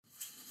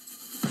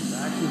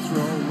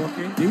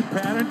looking. Deep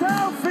pattern.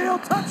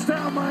 Downfield.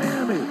 Touchdown,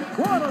 Miami.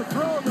 What a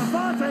throw.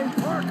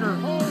 Devontae Parker.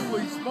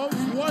 Holy smokes,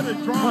 what a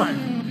drive.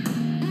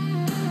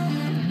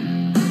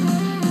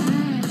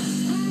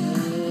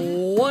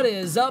 What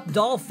is up,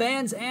 Dolph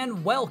fans,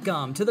 and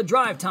welcome to the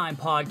Drive Time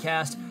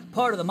Podcast,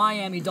 part of the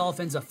Miami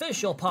Dolphins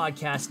official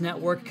podcast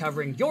network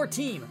covering your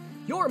team,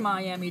 your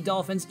Miami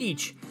Dolphins,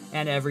 each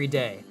and every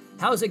day.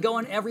 How's it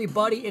going,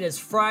 everybody? It is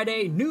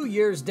Friday, New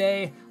Year's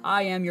Day.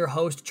 I am your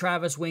host,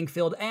 Travis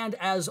Wingfield, and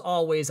as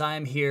always, I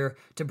am here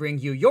to bring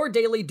you your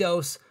daily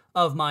dose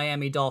of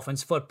Miami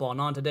Dolphins football.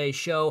 And on today's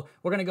show,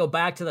 we're going to go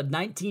back to the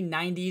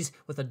 1990s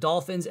with the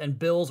Dolphins and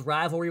Bills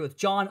rivalry with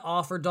John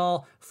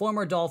Offerdahl,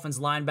 former Dolphins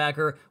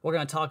linebacker. We're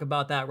going to talk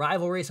about that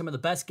rivalry, some of the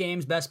best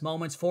games, best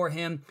moments for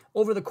him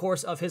over the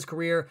course of his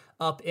career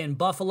up in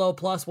Buffalo.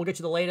 Plus, we'll get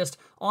you the latest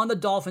on the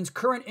Dolphins'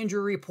 current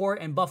injury report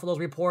and Buffalo's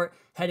report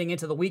heading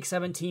into the Week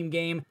 17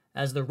 game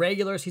as the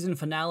regular season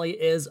finale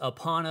is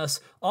upon us.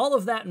 All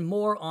of that and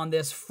more on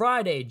this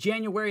Friday,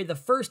 January the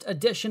 1st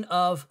edition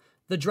of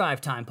the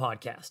Drive Time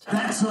Podcast.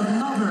 That's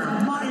another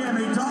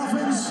Miami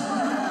Dolphins.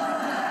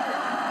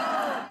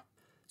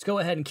 Let's go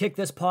ahead and kick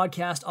this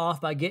podcast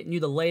off by getting you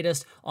the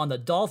latest on the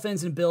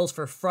Dolphins and Bills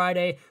for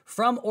Friday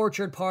from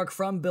Orchard Park,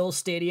 from Bills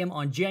Stadium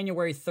on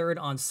January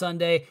 3rd on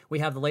Sunday. We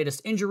have the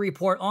latest injury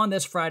report on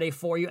this Friday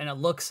for you, and it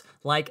looks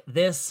like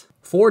this.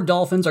 4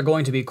 Dolphins are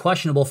going to be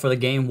questionable for the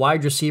game.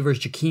 Wide receivers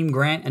Jakeem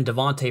Grant and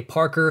Devontae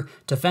Parker,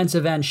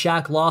 defensive end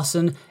Shaq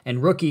Lawson,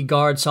 and rookie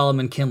guard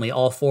Solomon Kinley.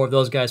 All 4 of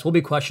those guys will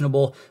be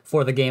questionable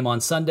for the game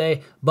on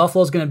Sunday.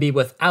 Buffalo's going to be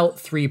without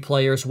 3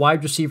 players.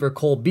 Wide receiver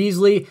Cole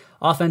Beasley,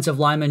 offensive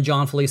lineman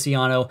John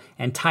Feliciano,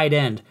 and tight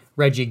end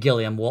Reggie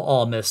Gilliam will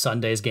all miss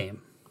Sunday's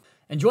game.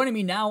 And joining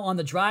me now on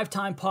the Drive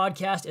Time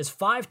Podcast is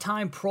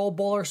 5-time Pro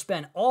Bowler,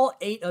 spent all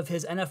 8 of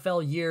his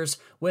NFL years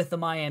with the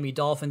Miami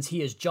Dolphins.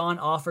 He is John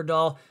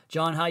Offerdahl.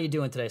 John, how you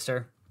doing today,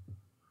 sir?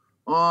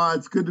 Oh,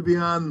 it's good to be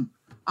on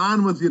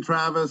with you,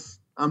 Travis.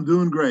 I'm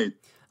doing great.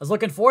 I was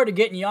looking forward to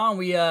getting you on.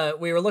 We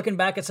were looking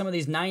back at some of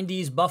these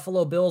 90s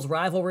Buffalo Bills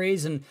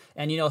rivalries, and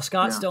you know,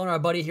 Scott Stone, our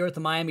buddy here at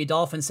the Miami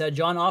Dolphins, said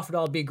John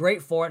Offerdahl would be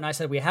great for it, and I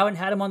said, we haven't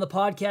had him on the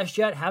podcast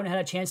yet, haven't had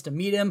a chance to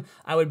meet him.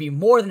 I would be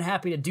more than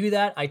happy to do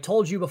that. I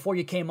told you before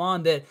you came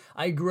on that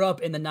I grew up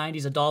in the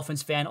 90s, a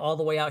Dolphins fan, all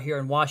the way out here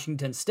in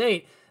Washington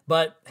State.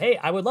 But hey,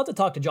 I would love to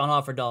talk to John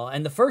Offerdahl.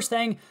 And the first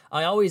thing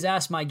I always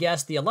ask my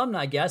guests, the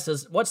alumni guests,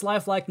 is what's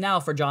life like now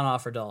for John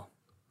Offerdahl?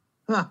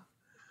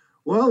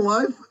 Well,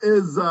 life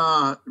is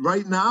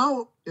right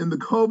now in the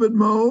COVID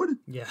mode.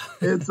 Yeah.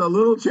 It's a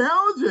little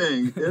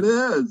challenging. It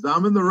is.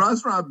 I'm in the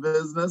restaurant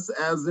business,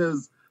 as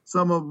is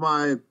some of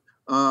my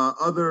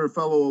other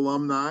fellow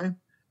alumni.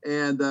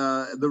 And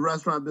the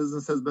restaurant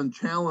business has been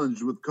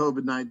challenged with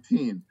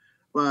COVID-19.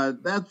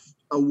 But that's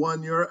a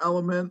one-year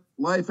element.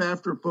 Life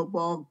after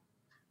football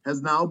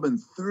has now been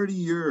 30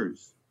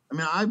 years. I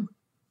mean,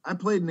 I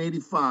played in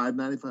 95,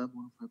 95,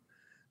 105.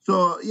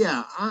 So,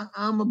 yeah,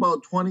 I'm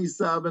about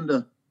 27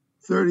 to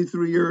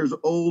 33 years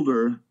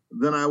older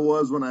than I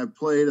was when I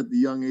played at the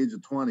young age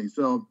of 20.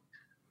 So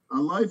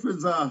life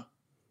is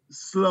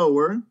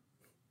slower.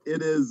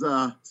 It is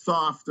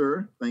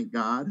softer, thank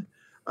God.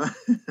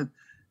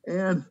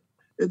 And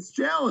it's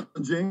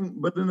challenging,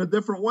 but in a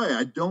different way.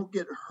 I don't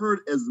get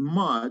hurt as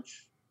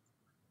much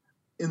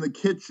in the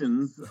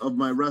kitchens of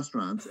my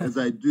restaurants as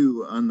I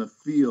do on the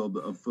field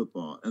of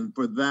football. And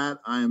for that,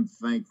 I am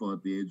thankful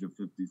at the age of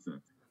 56.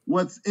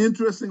 What's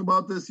interesting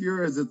about this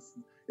year is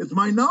it's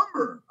my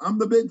number. I'm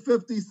the big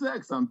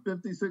 56. I'm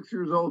 56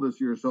 years old this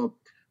year. So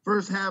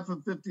first half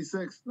of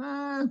 56,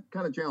 kind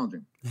of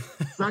challenging.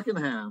 Second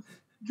half,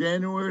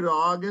 January to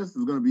August,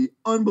 is going to be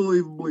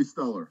unbelievably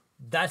stellar.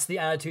 That's the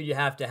attitude you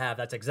have to have.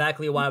 That's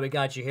exactly why we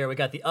got you here. We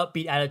got the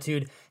upbeat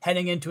attitude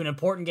heading into an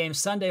important game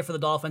Sunday for the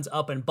Dolphins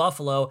up in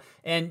Buffalo.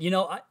 And, you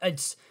know,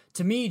 it's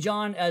to me,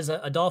 John, as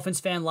a Dolphins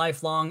fan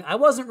lifelong, I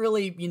wasn't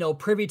really,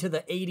 privy to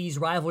the 80s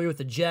rivalry with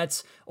the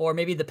Jets or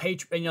maybe the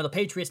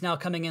Patriots now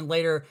coming in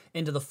later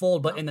into the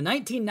fold. But in the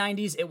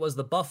 1990s, it was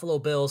the Buffalo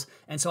Bills.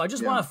 And so I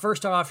just want to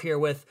first start off here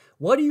with,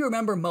 what do you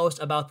remember most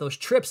about those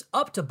trips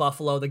up to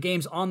Buffalo, the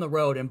games on the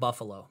road in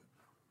Buffalo?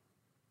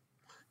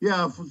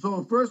 Yeah,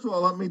 so first of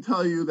all, let me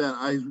tell you that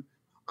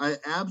I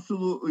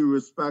absolutely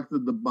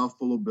respected the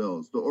Buffalo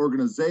Bills, the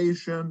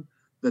organization,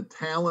 the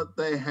talent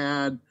they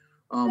had,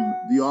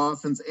 the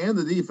offense and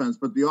the defense.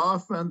 But the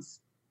offense,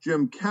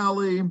 Jim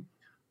Kelly,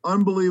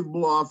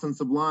 unbelievable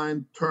offensive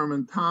line,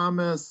 Thurman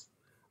Thomas,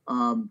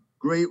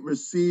 great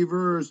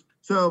receivers.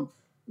 So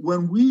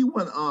when we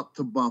went up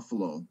to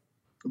Buffalo,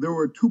 there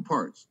were 2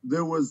 parts.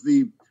 There was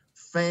the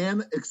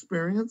fan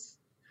experience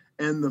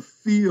and the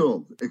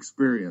field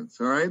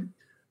experience, all right?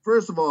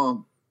 First of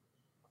all,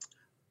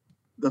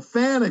 the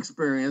fan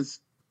experience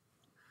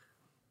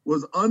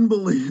was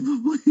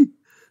unbelievably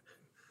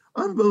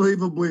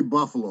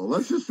Buffalo.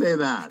 Let's just say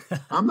that.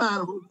 I'm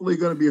not hopefully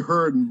going to be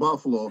heard in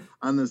Buffalo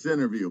on this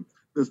interview,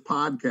 this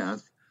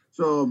podcast.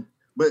 So,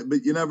 but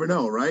you never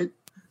know, right?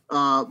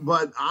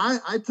 But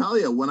I tell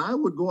you, when I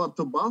would go up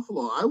to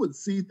Buffalo, I would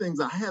see things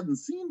I hadn't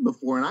seen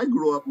before. And I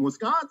grew up in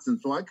Wisconsin,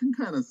 so I can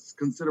kind of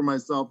consider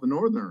myself a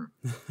Northerner.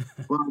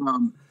 But,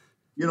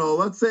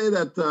 let's say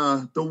that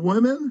the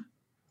women,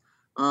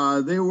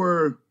 they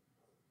were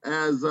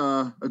as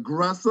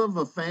aggressive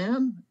a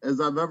fan as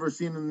I've ever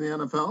seen in the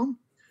NFL.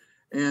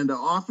 And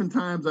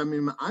oftentimes, I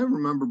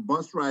remember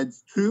bus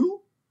rides to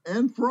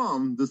and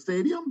from the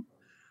stadium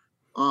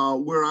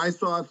where I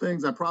saw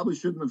things I probably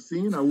shouldn't have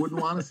seen. I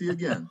wouldn't want to see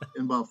again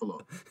in Buffalo.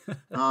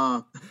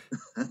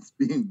 That's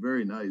being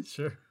very nice.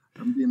 Sure.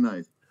 I'm being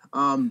nice.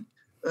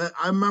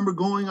 I remember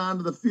going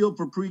onto the field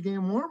for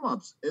pregame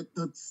warmups.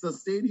 The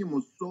stadium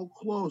was so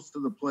close to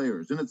the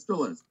players, and it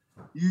still is.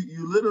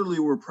 You literally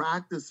were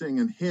practicing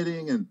and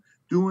hitting and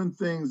doing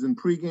things in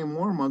pregame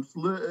warmups,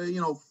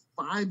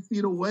 5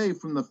 feet away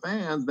from the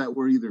fans that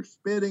were either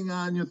spitting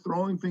on you,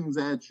 throwing things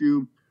at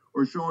you,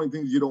 or showing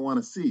things you don't want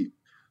to see.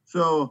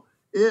 So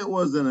it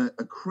was a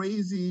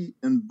crazy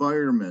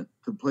environment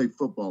to play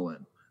football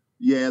in.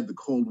 You had the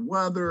cold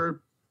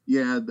weather,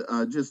 you had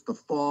just the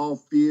fall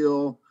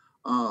feel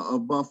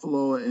of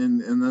Buffalo,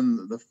 and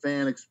then the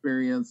fan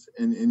experience,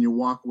 and you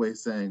walk away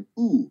saying,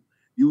 ooh,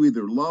 you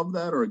either love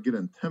that or get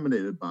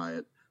intimidated by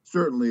it.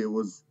 Certainly it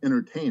was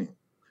entertaining.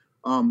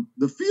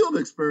 The field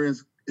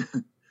experience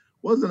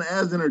wasn't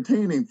as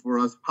entertaining for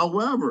us.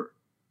 However,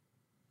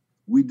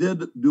 we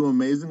did do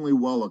amazingly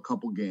well a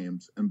couple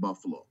games in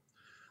Buffalo.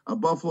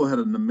 Buffalo had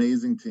an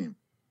amazing team,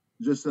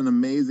 just an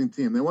amazing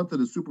team. They went to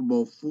the Super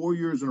Bowl 4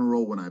 years in a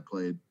row when I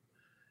played.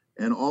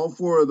 And all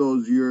 4 of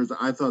those years,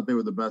 I thought they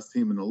were the best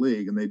team in the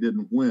league, and they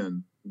didn't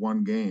win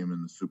one game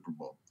in the Super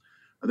Bowl.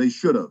 They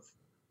should have.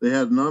 They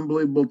had an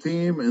unbelievable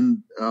team,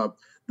 and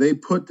they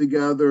put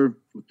together,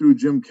 through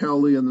Jim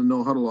Kelly and the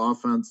no-huddle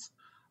offense,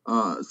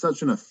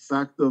 such an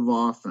effective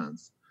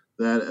offense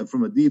that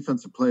from a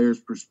defensive player's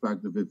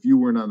perspective, if you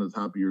weren't on the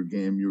top of your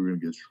game, you were going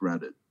to get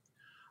shredded.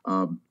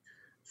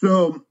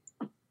 So,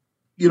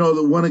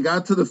 when it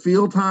got to the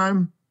field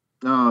time,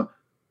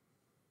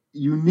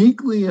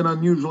 uniquely and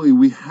unusually,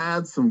 we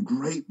had some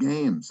great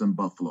games in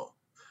Buffalo.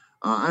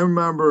 I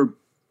remember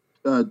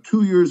 2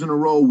 years in a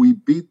row, we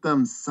beat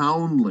them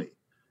soundly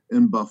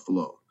in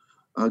Buffalo.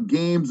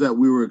 Games that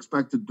we were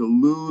expected to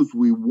lose,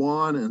 we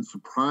won and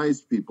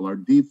surprised people. Our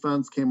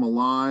defense came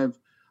alive.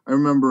 I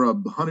remember a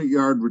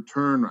 100-yard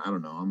return, I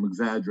don't know, I'm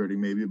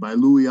exaggerating maybe, by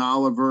Louis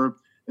Oliver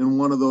in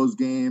one of those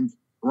games.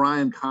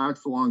 Brian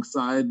Cox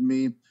alongside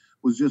me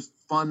was just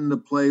fun to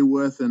play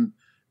with. And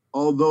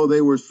although they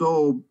were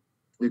so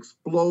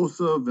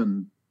explosive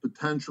and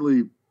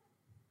potentially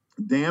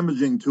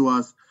damaging to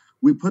us,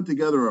 we put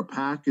together a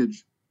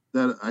package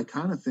that I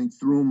kind of think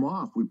threw them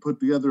off. We put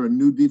together a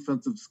new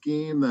defensive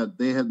scheme that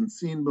they hadn't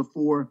seen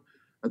before.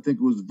 I think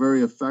it was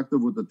very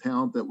effective with the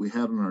talent that we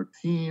had on our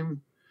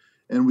team,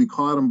 and we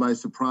caught them by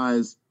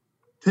surprise.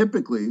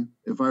 Typically,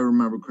 if I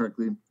remember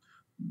correctly,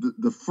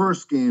 the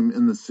first game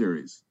in the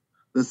series.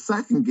 The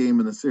second game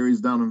in the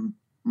series down in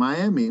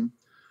Miami,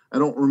 I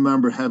don't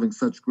remember having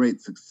such great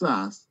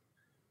success.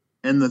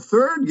 And the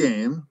third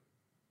game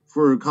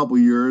for a couple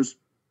years,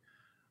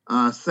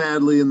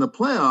 sadly, in the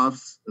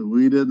playoffs,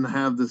 we didn't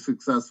have the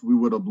success we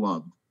would have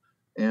loved.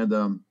 And,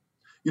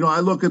 I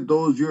look at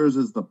those years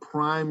as the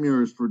prime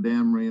years for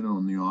Dan Marino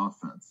in the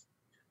offense.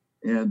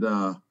 And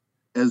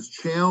as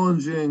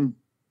challenging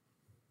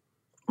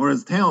or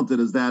as talented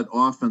as that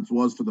offense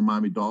was for the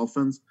Miami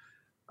Dolphins,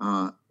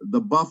 the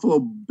Buffalo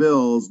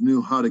Bills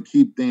knew how to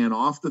keep Dan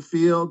off the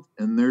field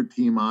and their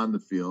team on the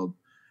field.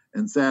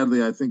 And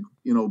sadly, I think,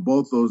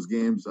 both those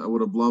games I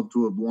would have loved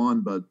to have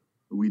won, but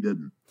we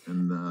didn't.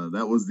 And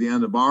that was the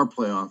end of our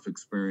playoff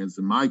experience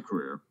in my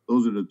career.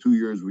 Those are the 2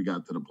 years we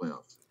got to the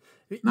playoffs.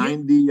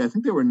 90, I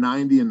think they were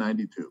 90 and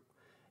 92.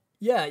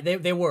 Yeah,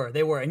 they were.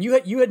 And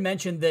you had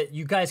mentioned that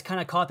you guys kind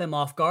of caught them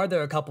off guard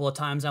there a couple of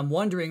times. I'm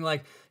wondering,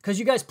 because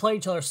you guys play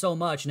each other so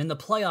much, and in the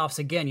playoffs,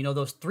 again,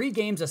 those 3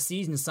 games a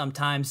season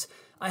sometimes,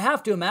 I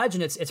have to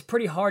imagine it's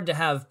pretty hard to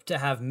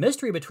have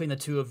mystery between the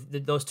two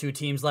of those two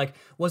teams.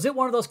 Was it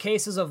one of those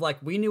cases of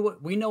we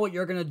know what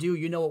you're going to do,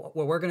 you know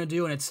what we're going to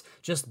do, and it's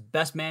just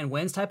best man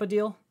wins type of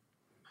deal?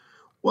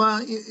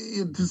 Well,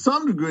 to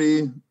some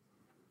degree,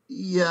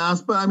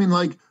 yes, but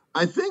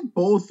I think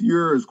both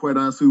years, quite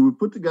honestly, we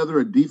put together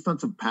a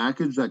defensive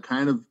package that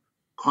kind of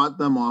caught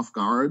them off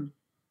guard.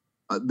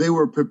 They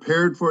were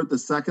prepared for it the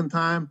second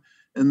time,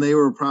 and they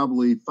were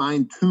probably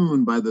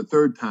fine-tuned by the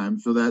third time,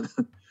 so that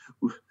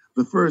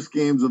the first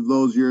games of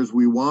those years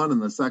we won,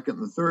 and the second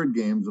and the third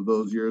games of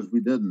those years we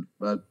didn't.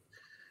 But,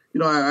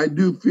 I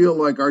do feel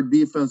like our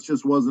defense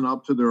just wasn't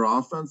up to their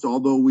offense,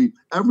 although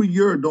every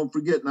year, don't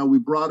forget, now we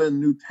brought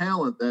in new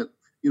talent that,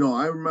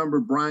 I remember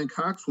Brian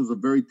Cox was a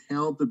very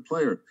talented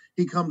player.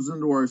 He comes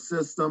into our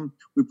system.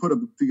 We put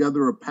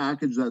together a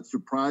package that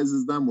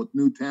surprises them with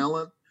new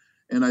talent.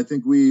 And I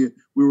think we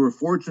were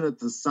fortunate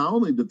to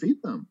soundly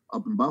defeat them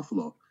up in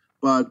Buffalo.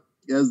 But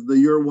as the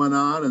year went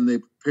on and they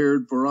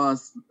prepared for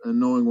us and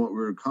knowing what we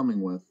were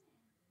coming with,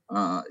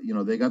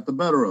 they got the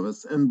better of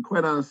us. And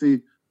quite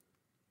honestly,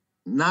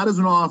 not as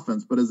an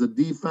offense, but as a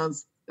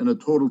defense and a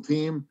total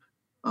team,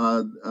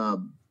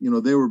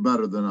 they were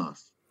better than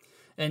us.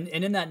 And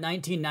in that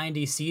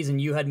 1990 season,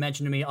 you had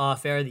mentioned to me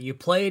off air that you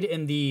played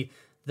in the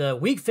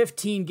Week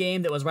 15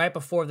 game that was right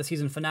before the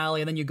season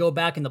finale, and then you go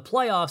back in the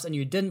playoffs and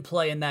you didn't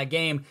play in that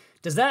game.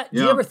 Do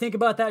you ever think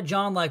about that,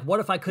 John? Like, what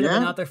if I could have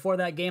been out there for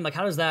that game? Like,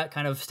 how does that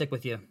kind of stick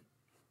with you?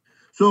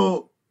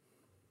 So,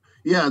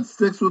 yeah, it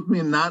sticks with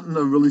me, not in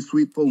a really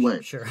sweetful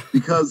way. Sure.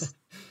 Because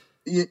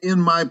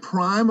in my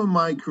prime of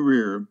my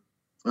career,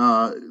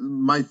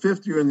 my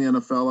fifth year in the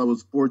NFL, I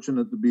was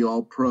fortunate to be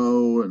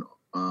All-Pro and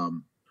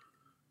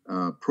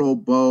Pro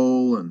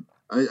Bowl, and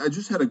I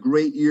just had a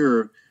great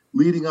year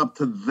leading up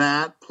to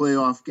that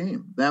playoff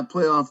game.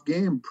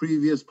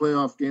 Previous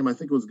playoff game, I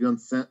think it was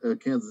against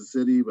Kansas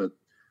City, but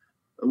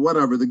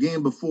whatever. The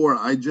game before,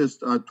 I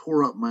just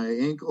tore up my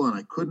ankle and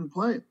I couldn't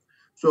play.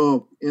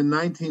 So in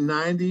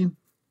 1990,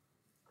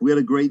 we had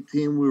a great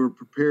team. We were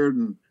prepared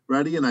and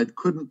ready, and I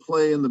couldn't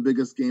play in the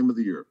biggest game of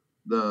the year.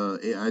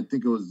 I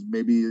think it was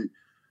maybe,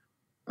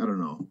 I don't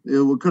know.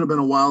 It could have been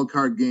a wild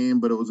card game,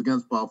 but it was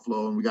against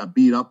Buffalo, and we got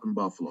beat up in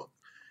Buffalo.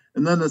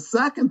 And then the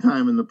second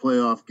time in the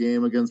playoff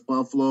game against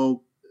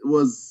Buffalo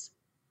was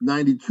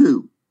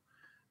 92.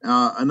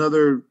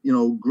 Another,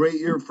 great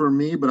year for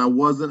me, but I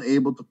wasn't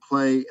able to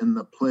play in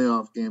the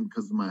playoff game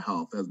because of my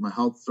health, as my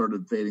health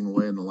started fading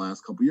away in the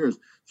last couple of years.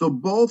 So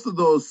both of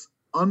those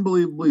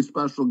unbelievably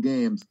special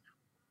games,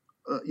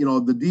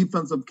 the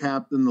defensive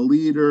captain, the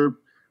leader,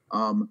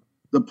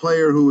 the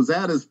player who was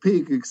at his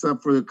peak,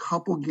 except for a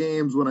couple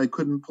games when I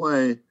couldn't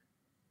play,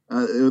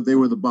 they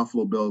were the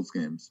Buffalo Bills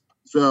games.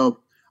 So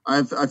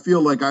I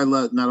feel like I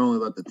not only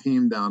let the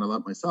team down, I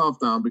let myself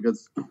down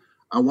because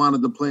I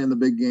wanted to play in the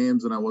big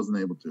games and I wasn't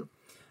able to.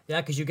 Yeah,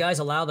 because you guys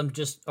allow them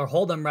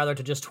hold them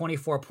to just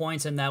 24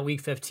 points in that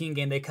Week 15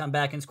 game. They come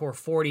back and score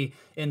 40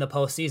 in the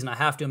postseason. I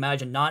have to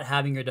imagine not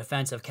having your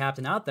defensive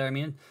captain out there. I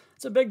mean,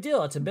 it's a big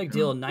deal. It's a big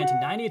deal in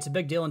 1990. It's a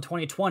big deal in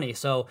 2020.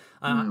 So,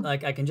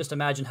 I can just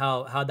imagine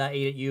how that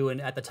ate at you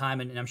and at the time,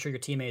 and I'm sure your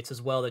teammates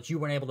as well, that you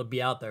weren't able to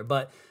be out there.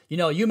 But you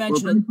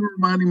mentioned. Well, thanks for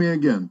reminding me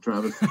again,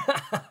 Travis.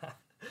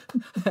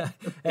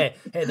 hey,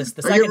 the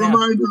second I get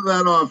reminded of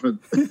that often.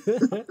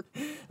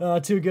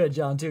 Too good,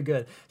 John. Too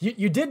good.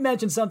 You did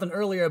mention something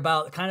earlier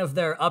about kind of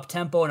their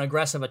up-tempo and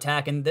aggressive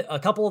attack, and a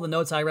couple of the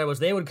notes I read was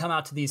they would come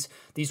out to these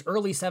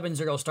early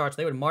 7-0 starts.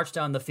 They would march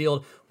down the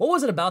field. What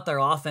was it about their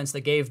offense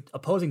that gave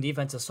opposing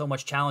defenses so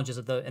much challenges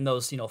in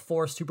those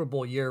 4 Super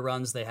Bowl year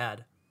runs they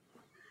had?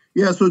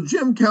 Yeah, so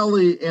Jim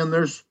Kelly and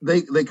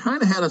they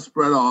kind of had a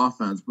spread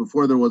offense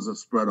before there was a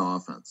spread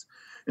offense,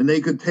 and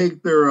they could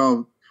take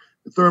their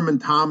Thurman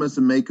Thomas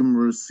and make him a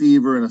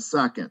receiver in a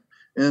second.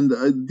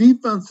 And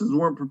defenses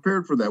weren't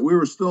prepared for that. We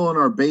were still in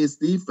our base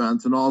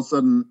defense, and all of a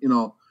sudden,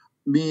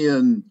 me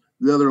and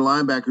the other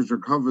linebackers are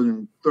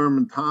covering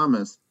Thurman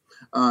Thomas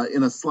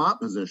in a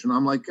slot position.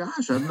 I'm like,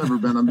 gosh, I've never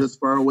been this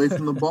far away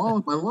from the ball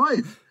in my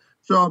life.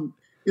 So,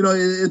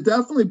 it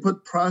definitely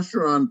put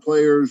pressure on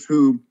players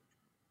who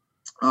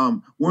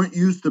weren't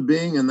used to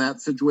being in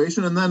that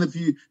situation. And then if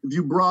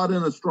you brought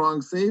in a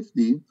strong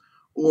safety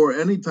or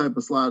any type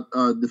of slot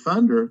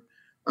defender,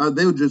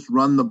 they would just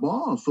run the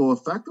ball so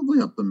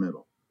effectively up the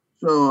middle.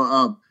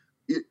 So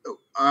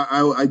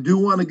I do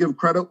want to give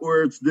credit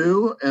where it's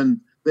due. And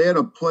they had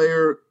a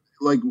player,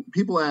 like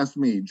people ask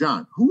me,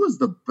 John, who is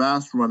the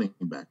best running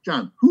back?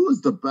 John, who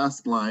is the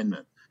best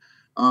lineman?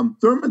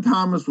 Thurman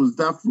Thomas was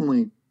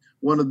definitely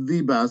one of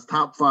the best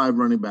top 5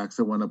 running backs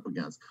I went up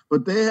against.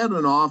 But they had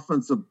an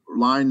offensive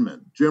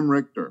lineman, Jim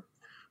Richter,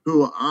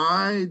 who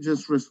I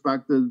just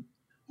respected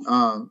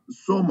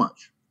so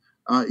much.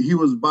 He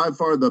was by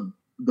far the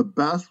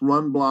best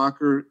run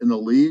blocker in the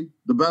league,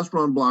 the best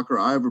run blocker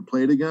I ever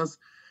played against.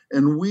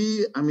 And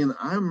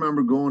I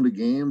remember going to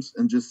games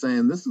and just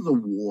saying, this is a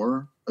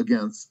war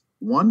against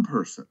one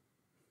person,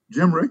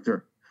 Jim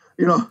Richter,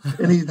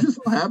 and he just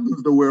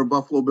happens to wear a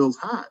Buffalo Bills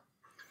hat.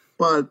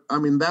 But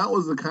that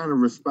was the kind of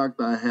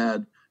respect I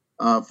had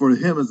for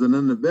him as an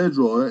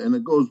individual, and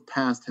it goes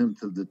past him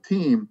to the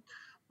team.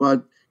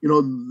 But,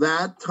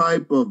 that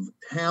type of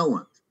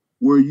talent,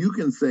 where you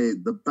can say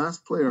the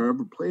best player I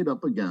ever played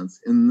up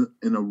against in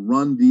a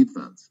run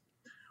defense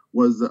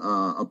was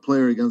a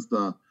player against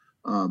a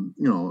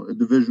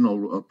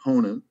divisional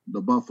opponent,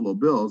 the Buffalo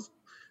Bills.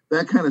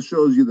 That kind of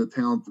shows you the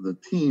talent of the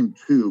team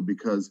too,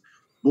 because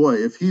boy,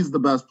 if he's the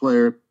best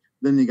player,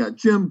 then you got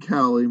Jim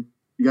Kelly,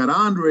 you got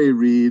Andre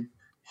Reed,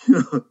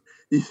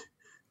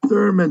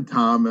 Thurman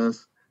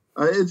Thomas.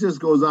 It just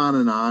goes on,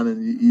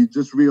 and you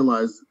just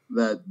realize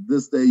that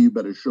this day you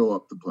better show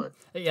up to play.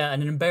 Yeah,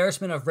 and an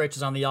embarrassment of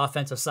riches on the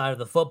offensive side of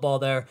the football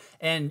there.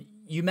 And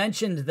you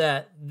mentioned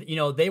that,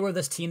 they were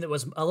this team that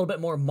was a little bit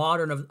more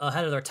modern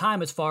ahead of their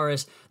time as far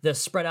as the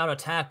spread out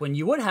attack, when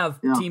you would have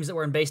teams that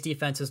were in base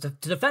defenses to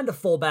defend a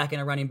fullback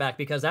and a running back,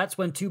 because that's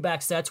when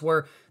 2-back sets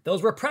were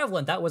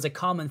prevalent. That was a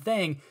common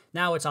thing.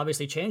 Now it's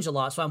obviously changed a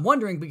lot. So I'm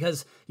wondering,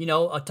 because,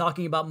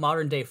 talking about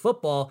modern day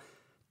football,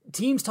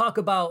 teams talk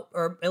about,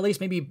 or at least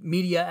maybe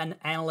media and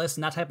analysts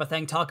and that type of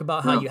thing, talk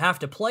about how you have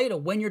to play to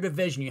win your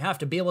division. You have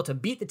to be able to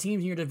beat the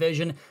teams in your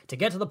division to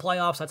get to the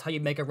playoffs. That's how you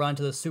make a run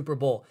to the Super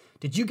Bowl.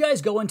 Did you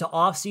guys go into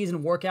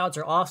off-season workouts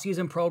or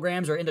off-season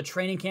programs or into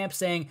training camp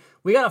saying,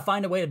 we got to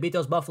find a way to beat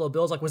those Buffalo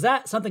Bills? Like, was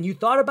that something you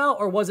thought about,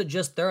 or was it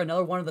just they're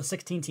another one of the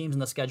 16 teams in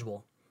the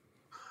schedule?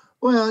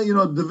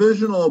 Well,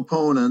 divisional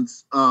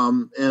opponents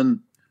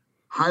and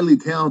highly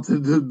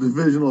talented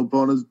divisional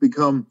opponents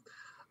become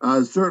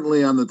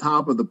certainly on the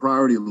top of the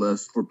priority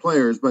list for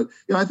players. But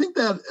I think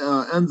that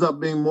ends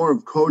up being more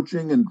of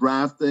coaching and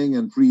drafting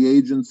and free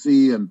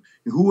agency and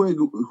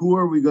who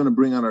are we going to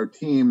bring on our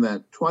team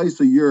that twice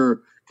a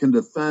year can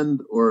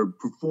defend or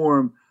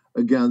perform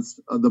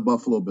against the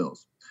Buffalo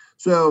Bills.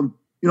 So,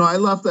 I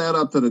left that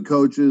up to the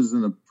coaches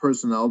and the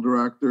personnel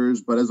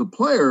directors. But as a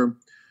player,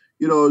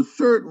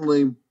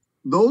 certainly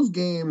those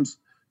games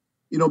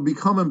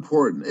become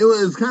important.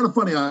 It's kind of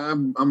funny.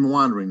 I'm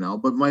wandering now,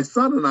 but my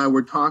son and I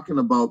were talking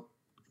about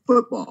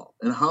football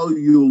and how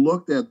you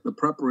looked at the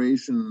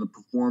preparation and the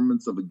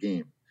performance of a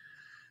game.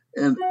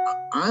 And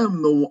I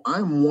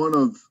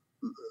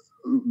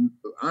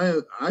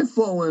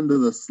fall into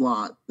the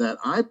slot that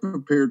I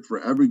prepared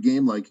for every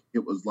game like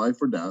it was life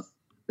or death.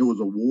 It was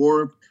a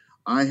war.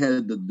 I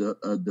had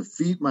to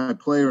defeat my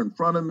player in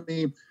front of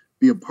me,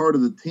 be a part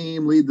of the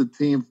team, lead the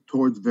team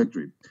towards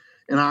victory.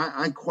 And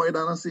I quite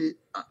honestly,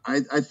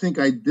 I think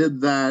I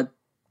did that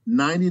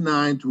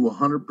 99 to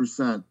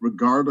 100%,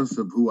 regardless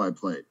of who I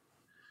played.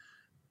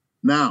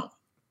 Now,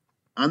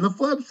 on the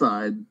flip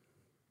side,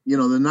 the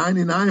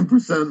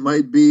 99%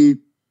 might be,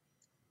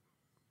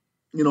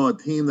 a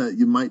team that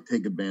you might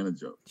take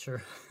advantage of.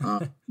 Sure.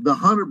 The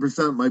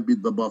 100% might be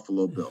the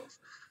Buffalo Bills.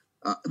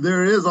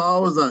 There is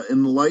always an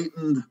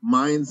enlightened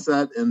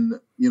mindset and,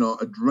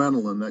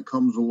 adrenaline that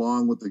comes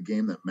along with the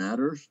game that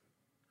matters.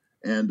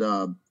 And,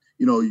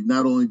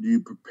 not only do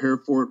you prepare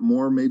for it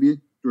more maybe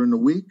during the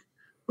week,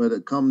 but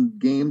it come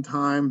game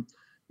time,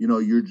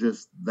 you're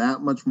just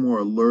that much more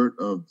alert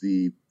of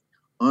the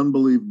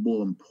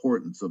unbelievable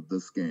importance of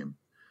this game.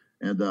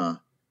 And,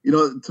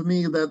 to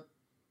me,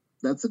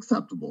 that's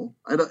acceptable.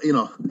 I don't,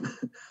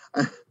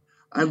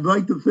 I'd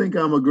like to think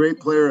I'm a great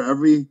player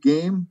every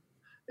game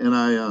and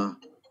I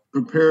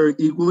prepare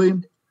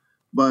equally,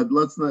 but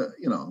let's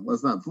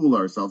not fool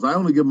ourselves. I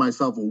only give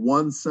myself a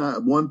 1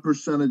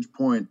 percentage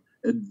point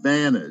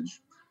advantage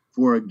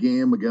for a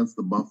game against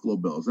the Buffalo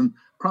Bills. And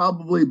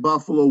probably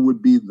Buffalo would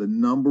be the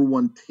number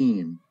one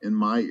team in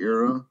my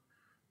era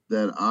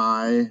that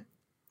I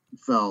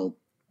felt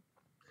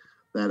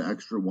that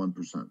extra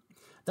 1%.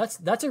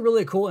 That's a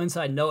really cool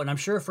inside note, and I'm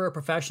sure for a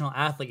professional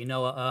athlete,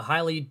 a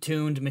highly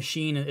tuned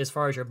machine as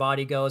far as your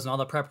body goes and all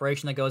the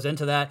preparation that goes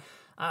into that.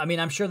 I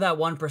mean, I'm sure that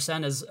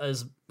 1%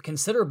 is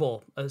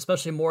considerable,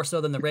 especially more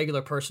so than the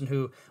regular person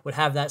who would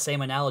have that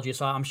same analogy.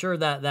 So I'm sure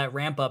that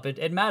ramp up,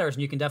 it matters,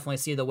 and you can definitely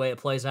see the way it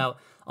plays out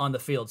on the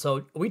field.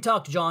 So we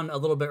talked to John a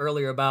little bit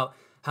earlier about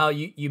how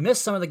you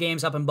missed some of the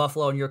games up in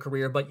Buffalo in your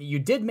career, but you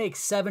did make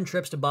 7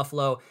 trips to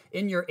Buffalo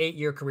in your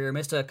 8-year career,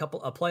 missed a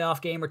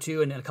playoff game or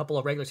two and a couple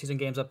of regular season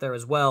games up there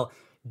as well.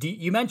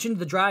 You mentioned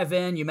the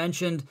drive-in. You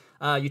mentioned,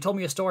 you told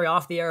me a story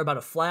off the air about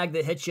a flag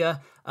that hit you.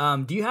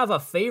 Do you have a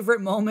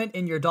favorite moment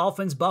in your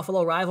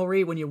Dolphins-Buffalo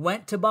rivalry when you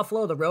went to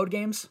Buffalo, the road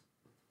games?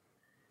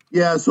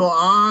 Yeah, so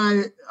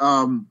I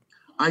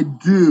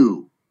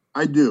do.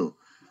 I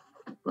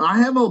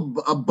have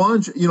a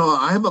bunch,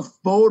 I have a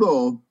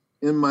photo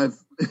in my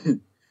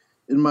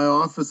in my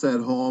office at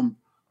home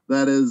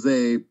that is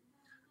a,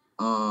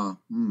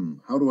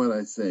 how do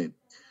I say?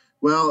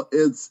 Well,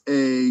 it's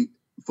a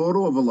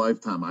photo of a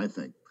lifetime, I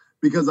think,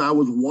 because I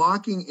was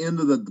walking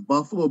into the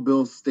Buffalo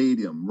Bills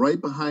stadium right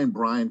behind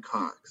Brian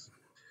Cox.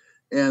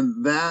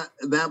 And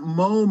that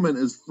moment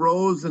is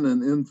frozen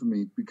in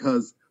infamy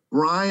because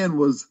Brian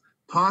was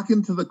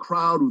talking to the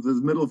crowd with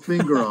his middle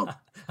finger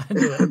up.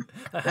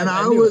 and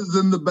I was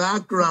in the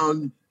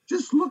background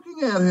just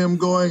looking at him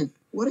going,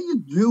 what are you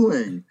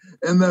doing?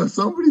 And then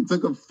somebody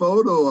took a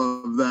photo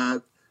of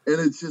that, and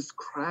it just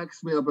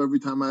cracks me up every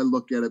time I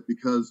look at it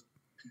because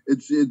I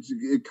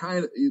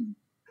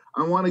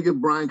want to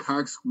give Brian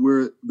Cox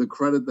the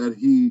credit that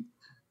he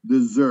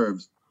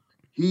deserves.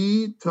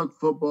 He took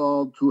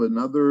football to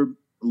another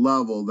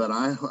level that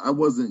I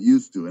wasn't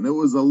used to, and it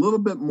was a little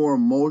bit more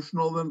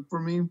emotional than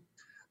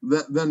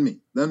me.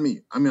 I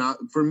mean,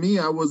 for me,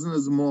 I wasn't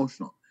as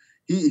emotional.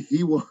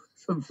 He was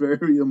a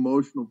very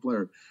emotional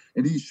player,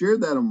 and he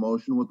shared that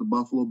emotion with the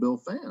Buffalo Bill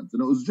fans,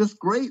 and it was just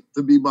great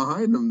to be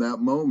behind him that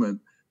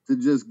moment to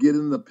just get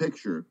in the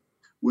picture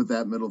with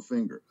that middle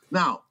finger.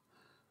 Now,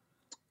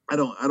 I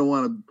don't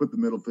want to put the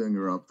middle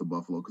finger up to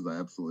Buffalo because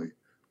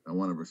I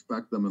want to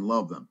respect them and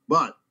love them.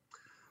 But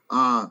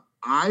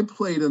I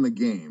played in a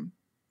game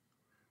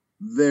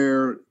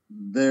there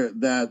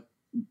that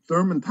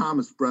Thurman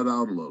Thomas spread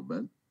out a little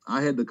bit.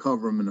 I had to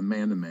cover him in a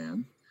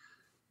man-to-man.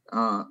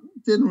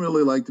 Didn't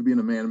really like to be in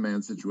a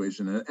man-to-man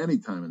situation at any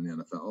time in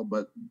the NFL,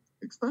 but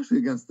especially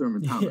against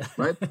Thurman Thomas,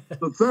 right?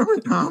 So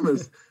Thurman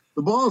Thomas,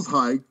 the ball's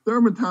high.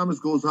 Thurman Thomas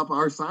goes up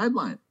our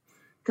sideline,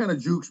 kind of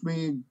jukes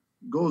me,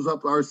 goes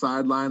up our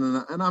sideline,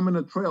 and I'm in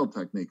a trail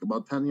technique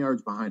about 10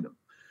 yards behind him.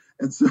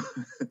 And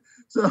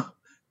so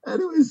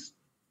anyways,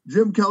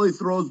 Jim Kelly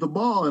throws the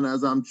ball, and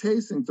as I'm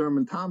chasing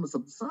Thurman Thomas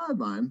up the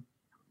sideline,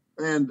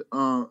 and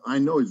I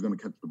know he's going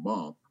to catch the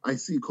ball, I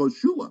see Coach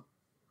Shula,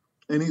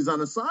 and he's on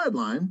the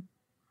sideline,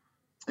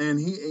 and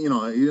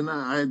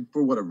I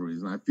for whatever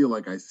reason, I feel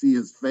like I see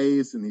his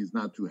face, and he's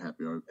not too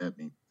happy at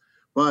me.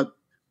 But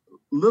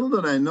little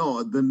did I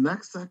know, the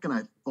next second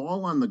I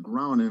fall on the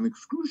ground in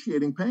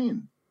excruciating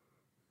pain.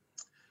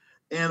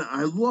 And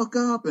I look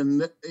up,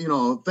 and,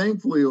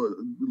 thankfully,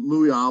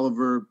 Louis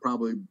Oliver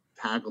probably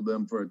tackled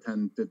him for a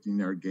 10,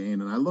 15-yard gain.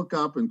 And I look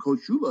up, and Coach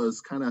Shula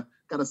has kind of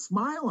got a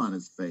smile on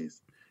his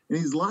face. And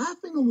he's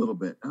laughing a little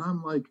bit. And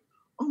I'm like,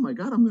 oh, my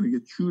God, I'm going to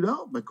get chewed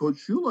out by Coach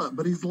Shula.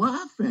 But he's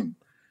laughing.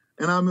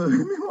 And I'm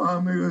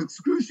in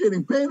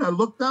excruciating pain. I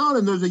look down,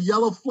 and there's a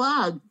yellow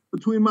flag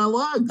between my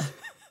legs.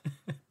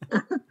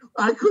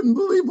 I couldn't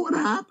believe what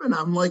happened.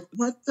 I'm like,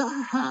 what the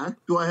heck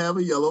do I have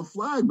a yellow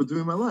flag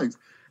between my legs?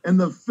 And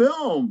the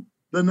film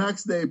the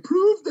next day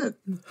proved it.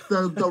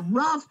 The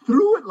ref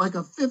threw it like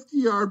a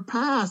 50-yard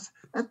pass.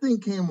 That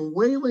thing came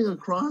wailing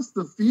across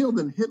the field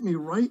and hit me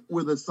right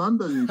where the sun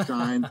doesn't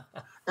shine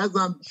as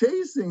I'm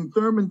chasing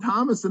Thurman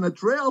Thomas in a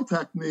trail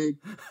technique,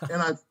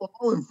 and I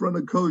fall in front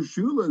of Coach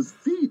Shula's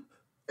feet.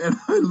 And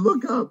I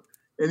look up,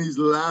 and he's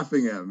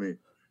laughing at me.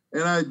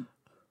 And I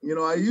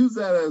use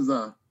that as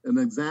an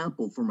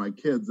example for my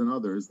kids and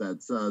others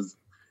that says,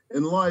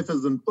 in life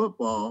as in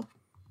football,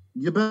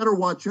 you better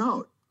watch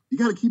out. You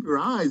got to keep your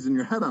eyes and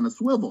your head on a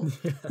swivel.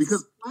 Yes.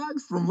 Because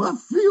flags from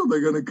left field are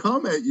going to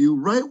come at you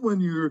right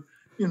when you're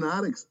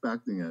not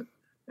expecting it.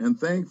 And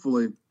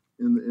thankfully,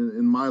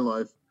 in my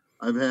life,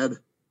 I've had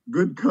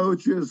good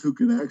coaches who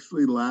can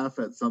actually laugh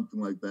at something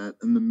like that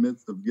in the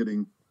midst of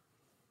getting,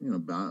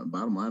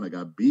 bottom line, I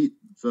got beat.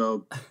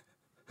 So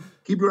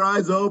keep your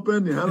eyes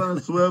open, your head on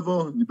a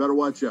swivel, and you better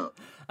watch out.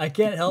 I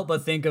can't help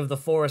but think of the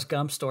Forrest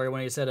Gump story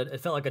when he said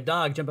it felt like a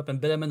dog jumped up and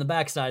bit him in the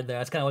backside there.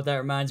 That's kind of what that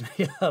reminds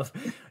me of,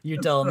 you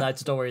telling that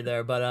story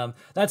there. But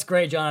that's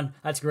great, John.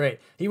 That's great.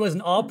 He was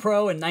an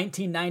All-Pro in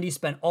 1990,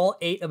 spent all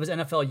 8 of his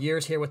NFL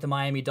years here with the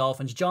Miami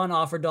Dolphins. John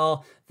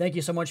Offerdahl, thank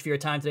you so much for your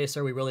time today,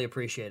 sir. We really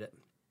appreciate it.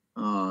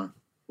 Well,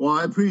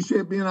 I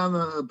appreciate being on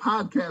the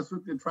podcast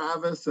with you,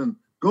 Travis, and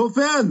go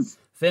Fins!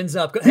 Fins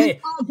up.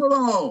 Hey,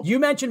 you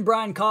mentioned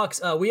Brian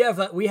Cox. We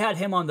had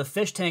him on the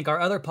Fish Tank, our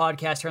other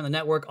podcast here on the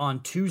network,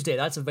 on Tuesday.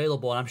 That's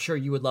available, and I'm sure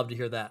you would love to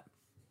hear that.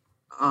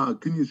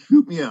 Can you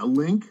shoot me a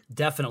link?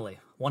 Definitely,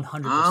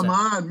 100%. I'm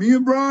on. Me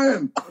and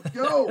Brian. Let's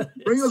go.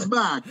 Bring us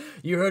back.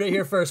 You heard it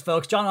here first,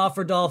 folks. John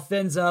Offerdahl,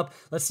 Fins up.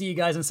 Let's see you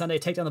guys on Sunday.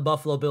 Take down the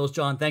Buffalo Bills.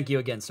 John, thank you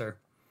again, sir.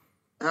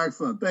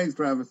 Excellent. Thanks,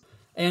 Travis.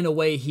 And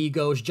away he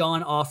goes,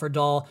 John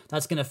Offerdahl.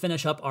 That's going to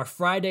finish up our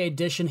Friday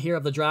edition here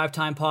of the Drive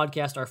Time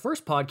Podcast, our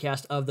first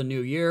podcast of the new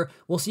year.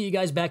 We'll see you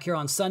guys back here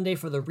on Sunday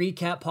for the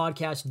recap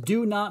podcast.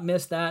 Do not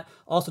miss that.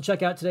 Also,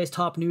 check out today's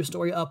top news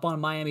story up on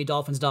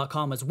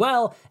MiamiDolphins.com, as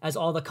well as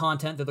all the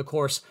content through the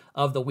course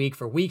of the week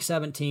for Week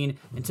 17.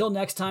 Until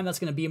next time, that's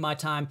going to be my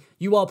time.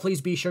 You all please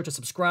be sure to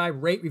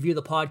subscribe, rate, review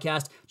the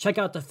podcast. Check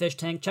out the Fish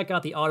Tank. Check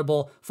out the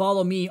Audible.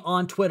 Follow me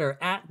on Twitter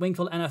at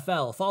Wingfield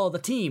NFL. Follow the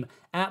team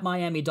at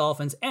Miami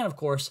Dolphins. And of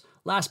course,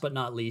 last but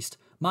not least,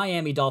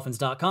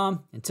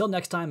 MiamiDolphins.com. Until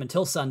next time,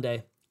 until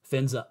Sunday,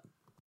 Fins up.